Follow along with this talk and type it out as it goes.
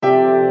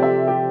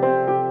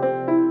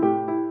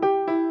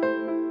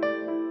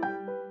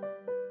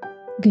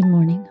Good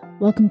morning.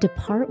 Welcome to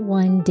part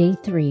 1, day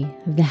 3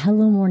 of the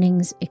Hello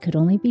Mornings It Could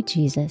Only Be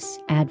Jesus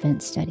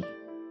Advent Study.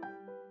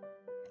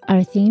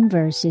 Our theme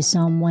verse is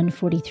Psalm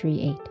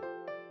 143:8.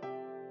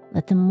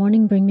 Let the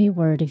morning bring me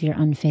word of your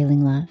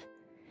unfailing love,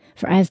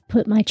 for I have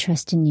put my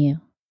trust in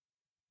you.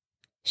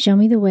 Show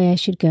me the way I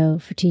should go,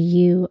 for to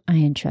you I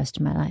entrust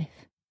my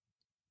life.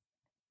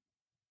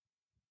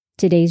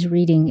 Today's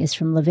reading is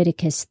from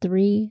Leviticus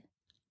 3,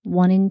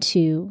 1 and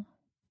 2,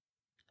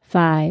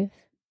 5,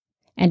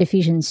 and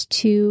Ephesians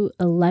 2,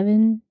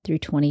 11 through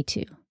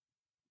 22.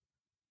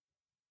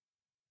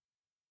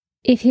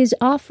 If his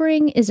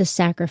offering is a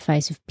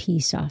sacrifice of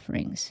peace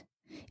offerings,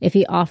 if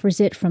he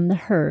offers it from the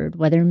herd,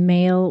 whether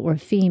male or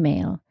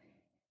female,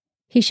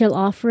 he shall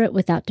offer it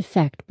without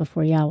defect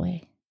before Yahweh.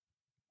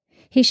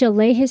 He shall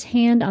lay his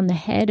hand on the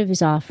head of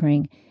his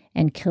offering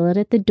and kill it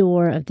at the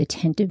door of the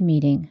tent of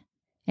meeting,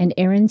 and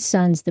Aaron's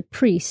sons, the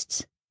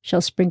priests,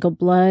 shall sprinkle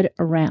blood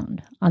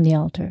around on the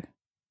altar.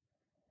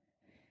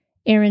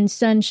 Aaron's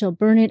son shall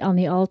burn it on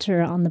the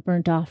altar on the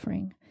burnt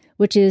offering,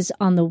 which is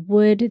on the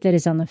wood that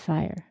is on the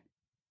fire.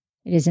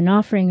 It is an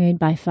offering made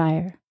by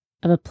fire,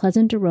 of a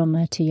pleasant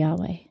aroma to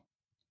Yahweh.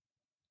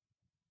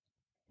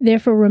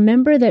 Therefore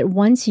remember that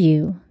once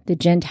you, the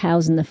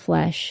Gentiles in the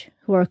flesh,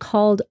 who are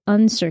called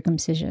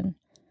uncircumcision,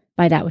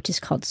 by that which is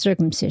called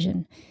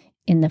circumcision,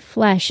 in the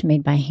flesh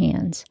made by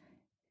hands,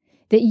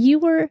 that you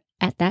were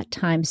at that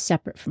time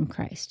separate from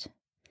Christ,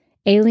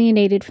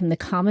 alienated from the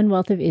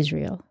commonwealth of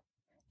Israel,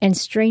 and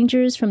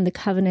strangers from the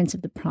covenants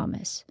of the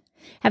promise,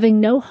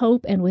 having no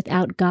hope and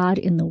without God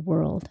in the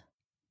world.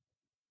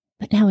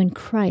 But now in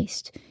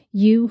Christ,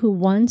 you who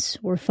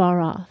once were far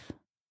off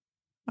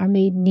are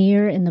made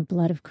near in the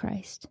blood of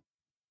Christ.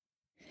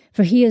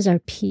 For he is our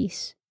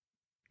peace,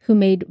 who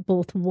made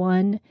both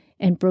one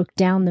and broke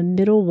down the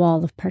middle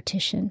wall of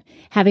partition,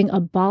 having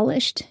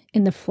abolished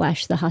in the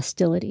flesh the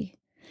hostility,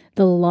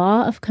 the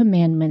law of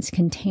commandments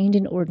contained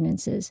in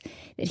ordinances,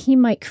 that he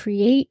might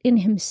create in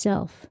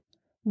himself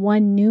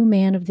one new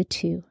man of the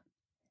two,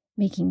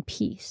 making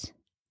peace,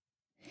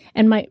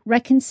 and might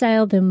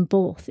reconcile them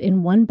both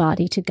in one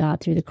body to God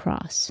through the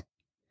cross,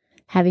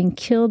 having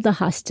killed the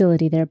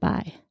hostility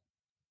thereby.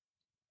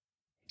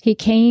 He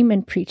came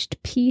and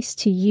preached peace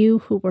to you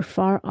who were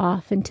far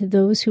off and to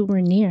those who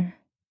were near.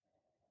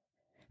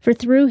 For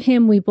through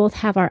him we both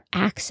have our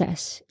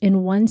access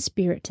in one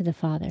Spirit to the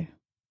Father.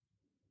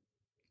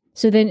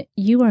 So then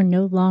you are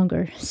no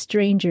longer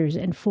strangers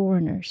and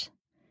foreigners,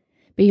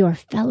 but you are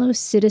fellow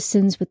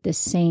citizens with the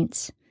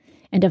saints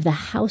and of the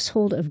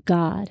household of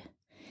God,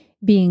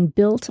 being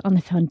built on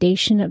the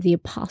foundation of the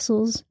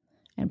apostles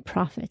and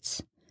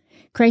prophets,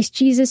 Christ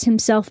Jesus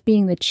himself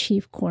being the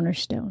chief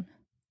cornerstone,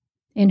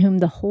 in whom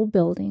the whole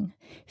building,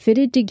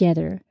 fitted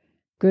together,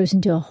 grows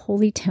into a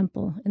holy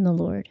temple in the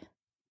Lord,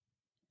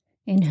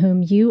 in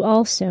whom you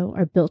also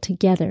are built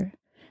together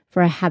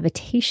for a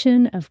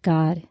habitation of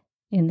God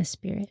in the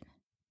Spirit.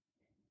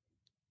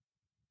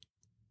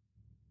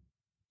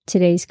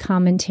 Today's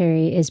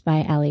commentary is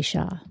by Ali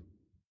Shah.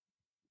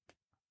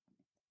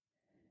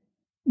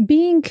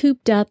 Being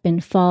cooped up in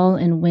fall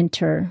and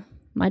winter,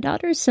 my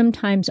daughters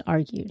sometimes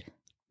argued.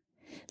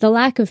 The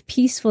lack of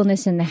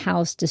peacefulness in the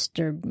house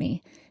disturbed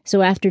me,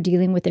 so after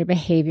dealing with their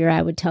behavior,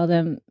 I would tell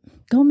them,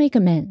 go make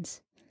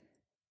amends.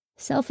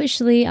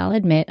 Selfishly, I'll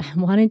admit, I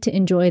wanted to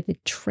enjoy the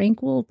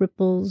tranquil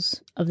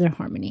ripples of their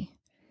harmony.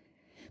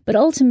 But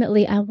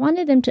ultimately, I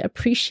wanted them to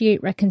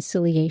appreciate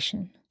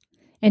reconciliation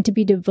and to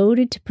be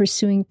devoted to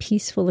pursuing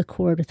peaceful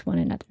accord with one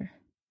another.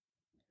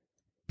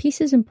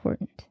 Peace is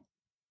important.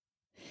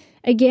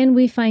 Again,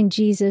 we find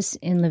Jesus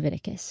in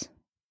Leviticus.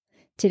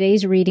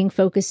 Today's reading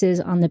focuses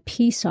on the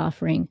peace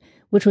offering,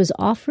 which was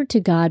offered to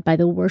God by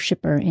the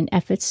worshiper in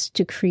efforts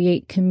to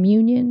create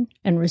communion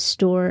and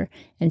restore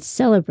and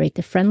celebrate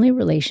the friendly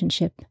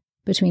relationship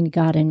between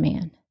God and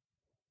man.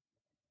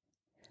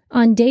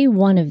 On day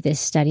 1 of this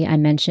study, I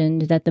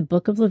mentioned that the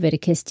book of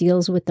Leviticus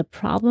deals with the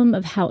problem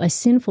of how a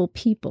sinful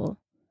people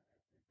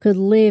could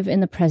live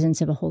in the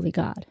presence of a holy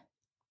God.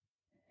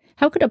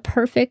 How could a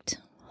perfect,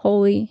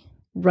 holy,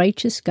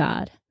 righteous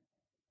God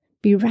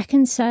be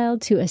reconciled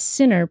to a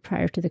sinner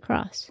prior to the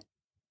cross?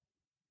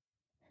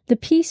 The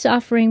peace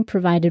offering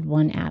provided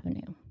one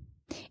avenue.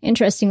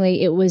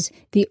 Interestingly, it was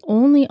the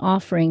only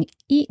offering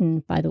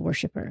eaten by the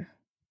worshiper,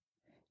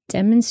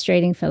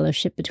 demonstrating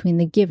fellowship between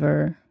the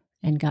giver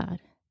and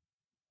God.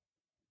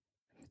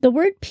 The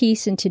word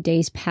peace in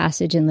today's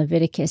passage in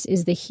Leviticus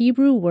is the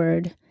Hebrew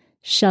word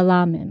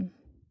shalamim,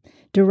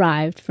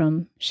 derived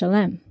from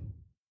shalem.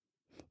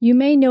 You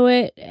may know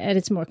it at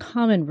its more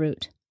common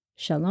root,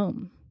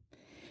 shalom.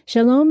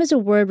 Shalom is a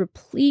word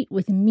replete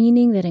with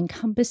meaning that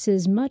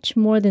encompasses much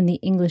more than the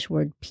English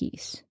word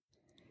peace.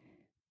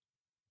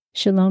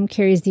 Shalom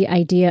carries the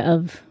idea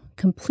of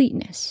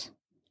completeness,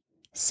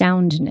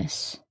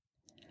 soundness,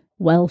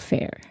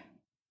 welfare,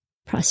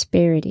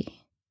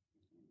 prosperity,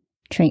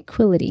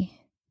 tranquility,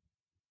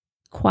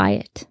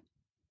 quiet,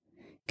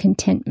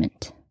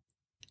 contentment,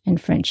 and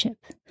friendship,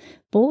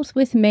 both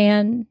with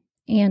man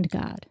and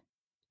God.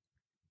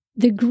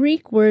 The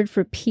Greek word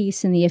for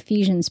peace in the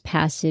Ephesians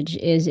passage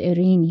is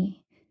eirene.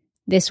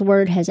 This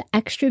word has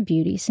extra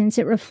beauty since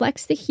it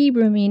reflects the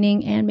Hebrew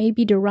meaning and may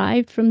be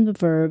derived from the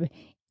verb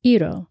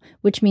eiro,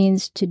 which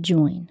means to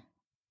join.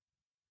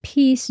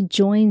 Peace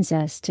joins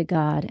us to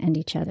God and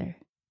each other.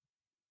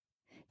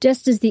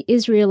 Just as the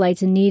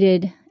Israelites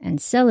needed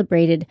and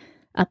celebrated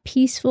a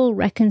peaceful,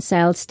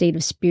 reconciled state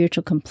of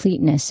spiritual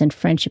completeness and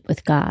friendship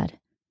with God,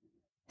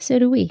 so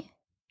do we.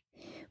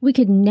 We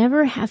could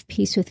never have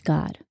peace with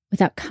God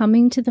without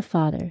coming to the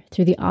Father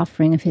through the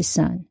offering of His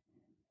Son.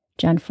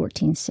 John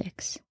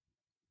 14:6.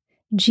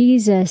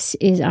 Jesus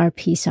is our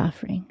peace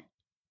offering.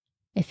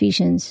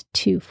 Ephesians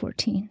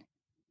 2:14.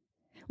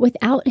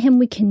 Without Him,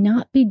 we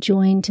cannot be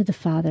joined to the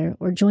Father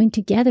or joined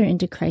together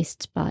into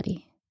Christ's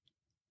body.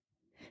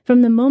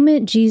 From the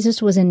moment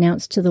Jesus was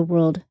announced to the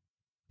world,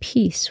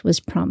 peace was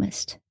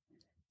promised.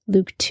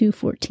 Luke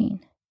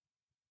 2:14.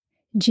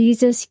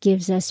 Jesus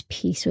gives us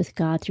peace with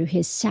God through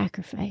His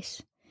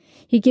sacrifice.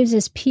 He gives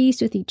us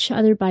peace with each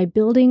other by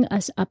building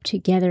us up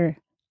together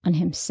on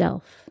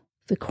Himself,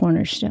 the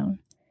cornerstone.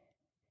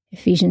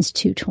 Ephesians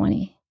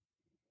 2:20.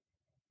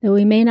 Though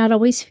we may not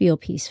always feel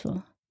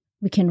peaceful,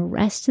 we can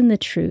rest in the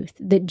truth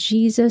that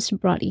Jesus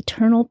brought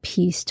eternal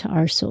peace to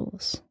our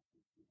souls.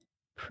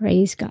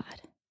 Praise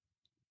God.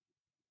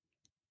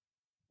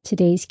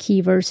 Today's key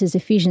verse is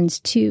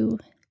Ephesians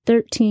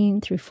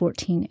 2:13 through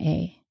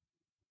 14a.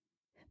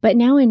 But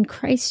now in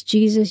Christ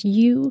Jesus,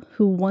 you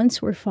who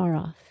once were far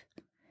off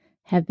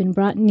have been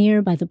brought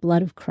near by the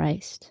blood of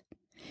Christ,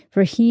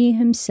 for He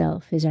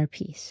Himself is our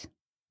peace.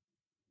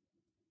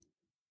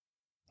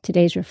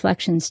 Today's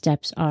reflection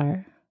steps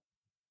are: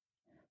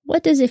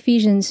 what does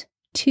Ephesians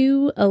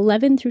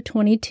 2:11 through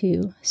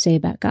 22 say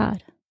about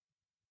God,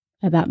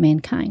 about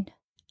mankind?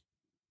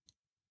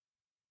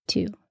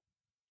 2.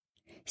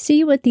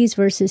 See what these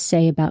verses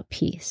say about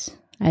peace.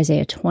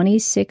 Isaiah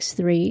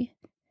 26:3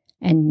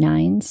 and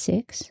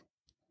 9:6,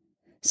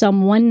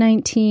 Psalm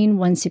 119,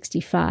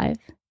 165,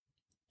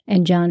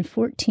 and John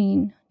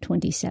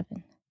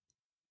 14:27.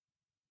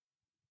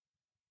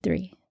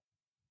 3.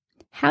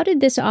 How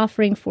did this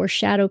offering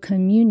foreshadow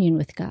communion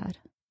with God?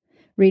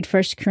 Read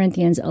 1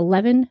 Corinthians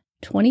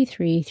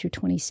 11:23 through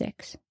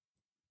 26.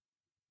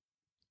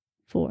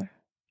 4.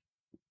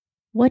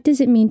 What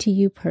does it mean to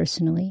you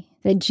personally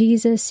that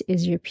Jesus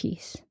is your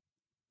peace?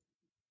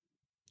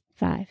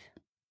 5.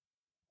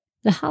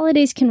 The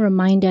holidays can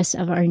remind us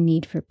of our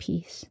need for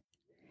peace.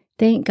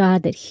 Thank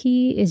God that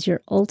He is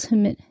your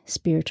ultimate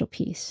spiritual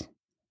peace.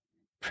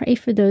 Pray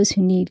for those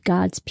who need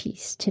God's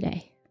peace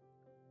today.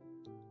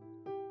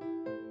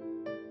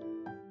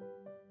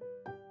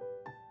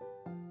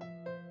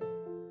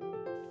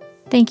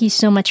 Thank you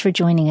so much for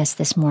joining us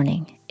this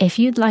morning. If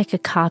you'd like a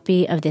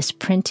copy of this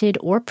printed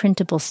or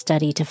printable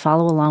study to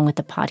follow along with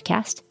the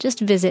podcast, just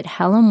visit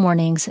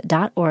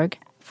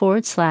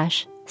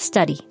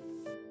hellomornings.org/study.